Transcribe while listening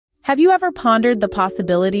Have you ever pondered the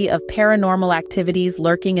possibility of paranormal activities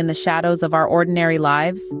lurking in the shadows of our ordinary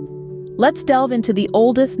lives? Let's delve into the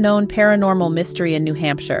oldest known paranormal mystery in New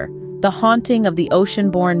Hampshire, the haunting of the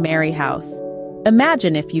ocean-born Mary house.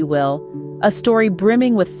 Imagine, if you will, a story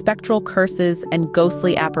brimming with spectral curses and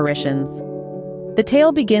ghostly apparitions. The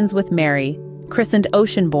tale begins with Mary, christened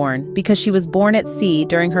Oceanborn because she was born at sea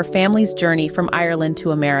during her family's journey from Ireland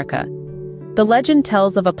to America. The legend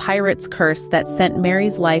tells of a pirate's curse that sent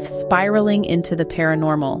Mary's life spiraling into the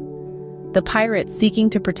paranormal. The pirate, seeking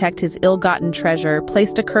to protect his ill-gotten treasure,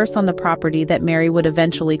 placed a curse on the property that Mary would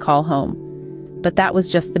eventually call home. But that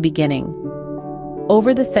was just the beginning.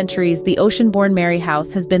 Over the centuries, the ocean-born Mary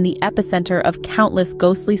house has been the epicenter of countless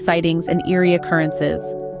ghostly sightings and eerie occurrences.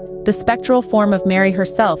 The spectral form of Mary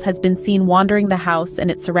herself has been seen wandering the house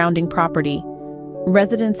and its surrounding property.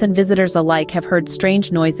 Residents and visitors alike have heard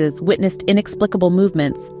strange noises, witnessed inexplicable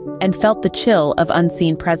movements, and felt the chill of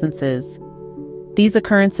unseen presences. These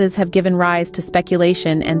occurrences have given rise to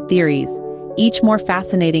speculation and theories, each more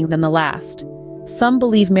fascinating than the last. Some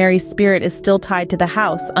believe Mary's spirit is still tied to the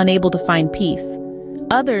house, unable to find peace.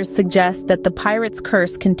 Others suggest that the pirate's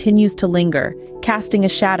curse continues to linger, casting a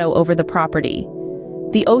shadow over the property.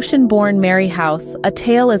 The ocean-born Mary house, a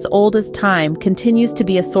tale as old as time, continues to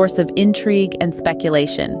be a source of intrigue and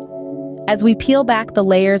speculation. As we peel back the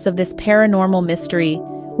layers of this paranormal mystery,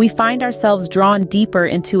 we find ourselves drawn deeper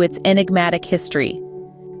into its enigmatic history.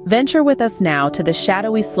 Venture with us now to the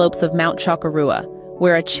shadowy slopes of Mount Chocorua,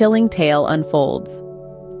 where a chilling tale unfolds.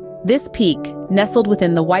 This peak, nestled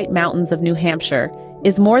within the White Mountains of New Hampshire,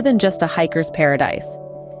 is more than just a hiker's paradise.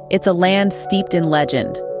 It's a land steeped in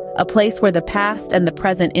legend, a place where the past and the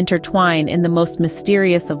present intertwine in the most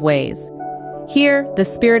mysterious of ways. Here, the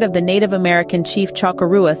spirit of the Native American chief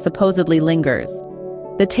Chocorua supposedly lingers.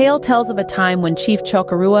 The tale tells of a time when Chief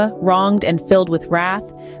Chocorua, wronged and filled with wrath,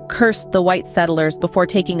 cursed the white settlers before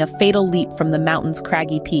taking a fatal leap from the mountain's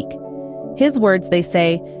craggy peak. His words, they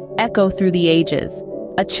say, echo through the ages,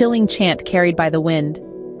 a chilling chant carried by the wind.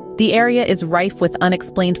 The area is rife with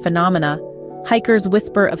unexplained phenomena. Hikers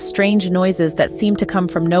whisper of strange noises that seem to come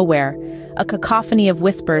from nowhere, a cacophony of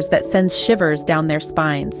whispers that sends shivers down their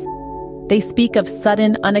spines. They speak of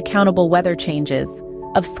sudden, unaccountable weather changes,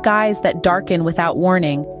 of skies that darken without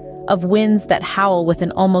warning, of winds that howl with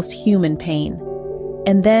an almost human pain.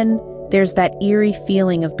 And then there's that eerie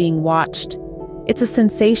feeling of being watched. It's a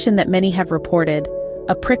sensation that many have reported,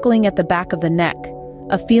 a prickling at the back of the neck,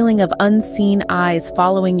 a feeling of unseen eyes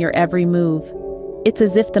following your every move. It's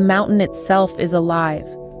as if the mountain itself is alive,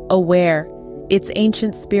 aware, its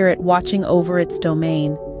ancient spirit watching over its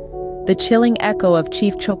domain. The chilling echo of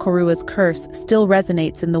Chief Chocorua's curse still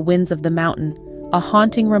resonates in the winds of the mountain, a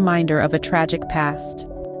haunting reminder of a tragic past.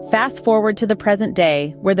 Fast forward to the present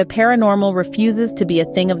day, where the paranormal refuses to be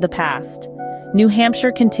a thing of the past. New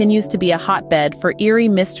Hampshire continues to be a hotbed for eerie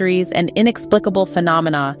mysteries and inexplicable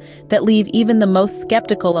phenomena that leave even the most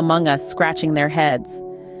skeptical among us scratching their heads.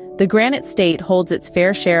 The Granite State holds its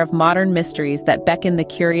fair share of modern mysteries that beckon the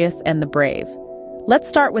curious and the brave. Let's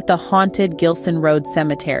start with the haunted Gilson Road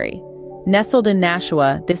Cemetery. Nestled in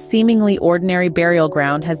Nashua, this seemingly ordinary burial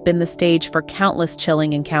ground has been the stage for countless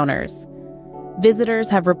chilling encounters. Visitors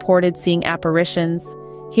have reported seeing apparitions,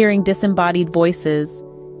 hearing disembodied voices,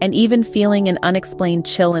 and even feeling an unexplained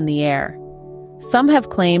chill in the air. Some have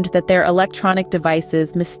claimed that their electronic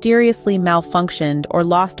devices mysteriously malfunctioned or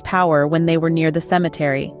lost power when they were near the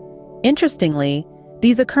cemetery. Interestingly,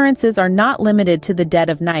 these occurrences are not limited to the dead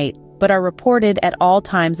of night, but are reported at all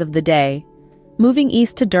times of the day. Moving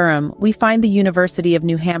east to Durham, we find the University of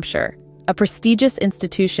New Hampshire, a prestigious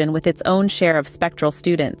institution with its own share of spectral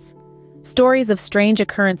students. Stories of strange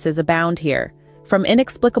occurrences abound here, from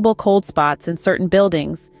inexplicable cold spots in certain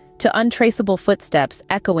buildings to untraceable footsteps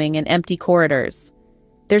echoing in empty corridors.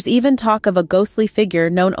 There's even talk of a ghostly figure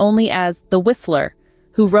known only as the Whistler,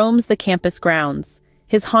 who roams the campus grounds,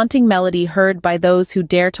 his haunting melody heard by those who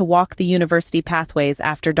dare to walk the university pathways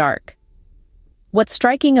after dark. What's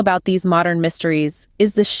striking about these modern mysteries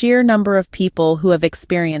is the sheer number of people who have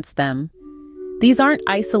experienced them. These aren't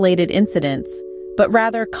isolated incidents, but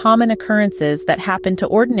rather common occurrences that happen to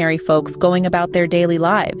ordinary folks going about their daily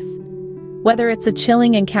lives. Whether it's a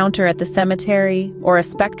chilling encounter at the cemetery or a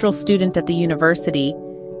spectral student at the university,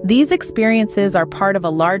 these experiences are part of a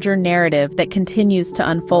larger narrative that continues to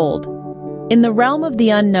unfold. In the realm of the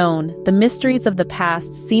unknown, the mysteries of the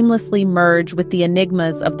past seamlessly merge with the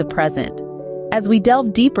enigmas of the present. As we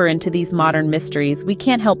delve deeper into these modern mysteries, we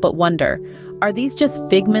can't help but wonder, are these just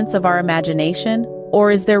figments of our imagination,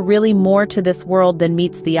 or is there really more to this world than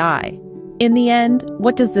meets the eye? In the end,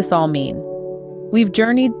 what does this all mean? We've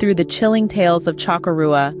journeyed through the chilling tales of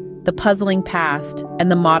Chocorua, the puzzling past,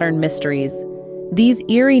 and the modern mysteries. These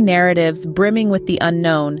eerie narratives, brimming with the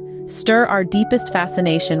unknown, stir our deepest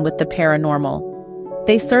fascination with the paranormal.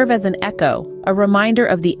 They serve as an echo, a reminder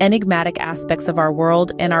of the enigmatic aspects of our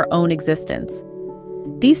world and our own existence.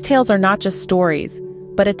 These tales are not just stories,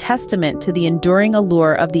 but a testament to the enduring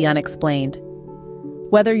allure of the unexplained.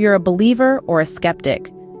 Whether you're a believer or a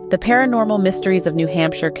skeptic, the paranormal mysteries of New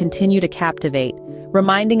Hampshire continue to captivate,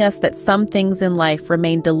 reminding us that some things in life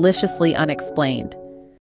remain deliciously unexplained.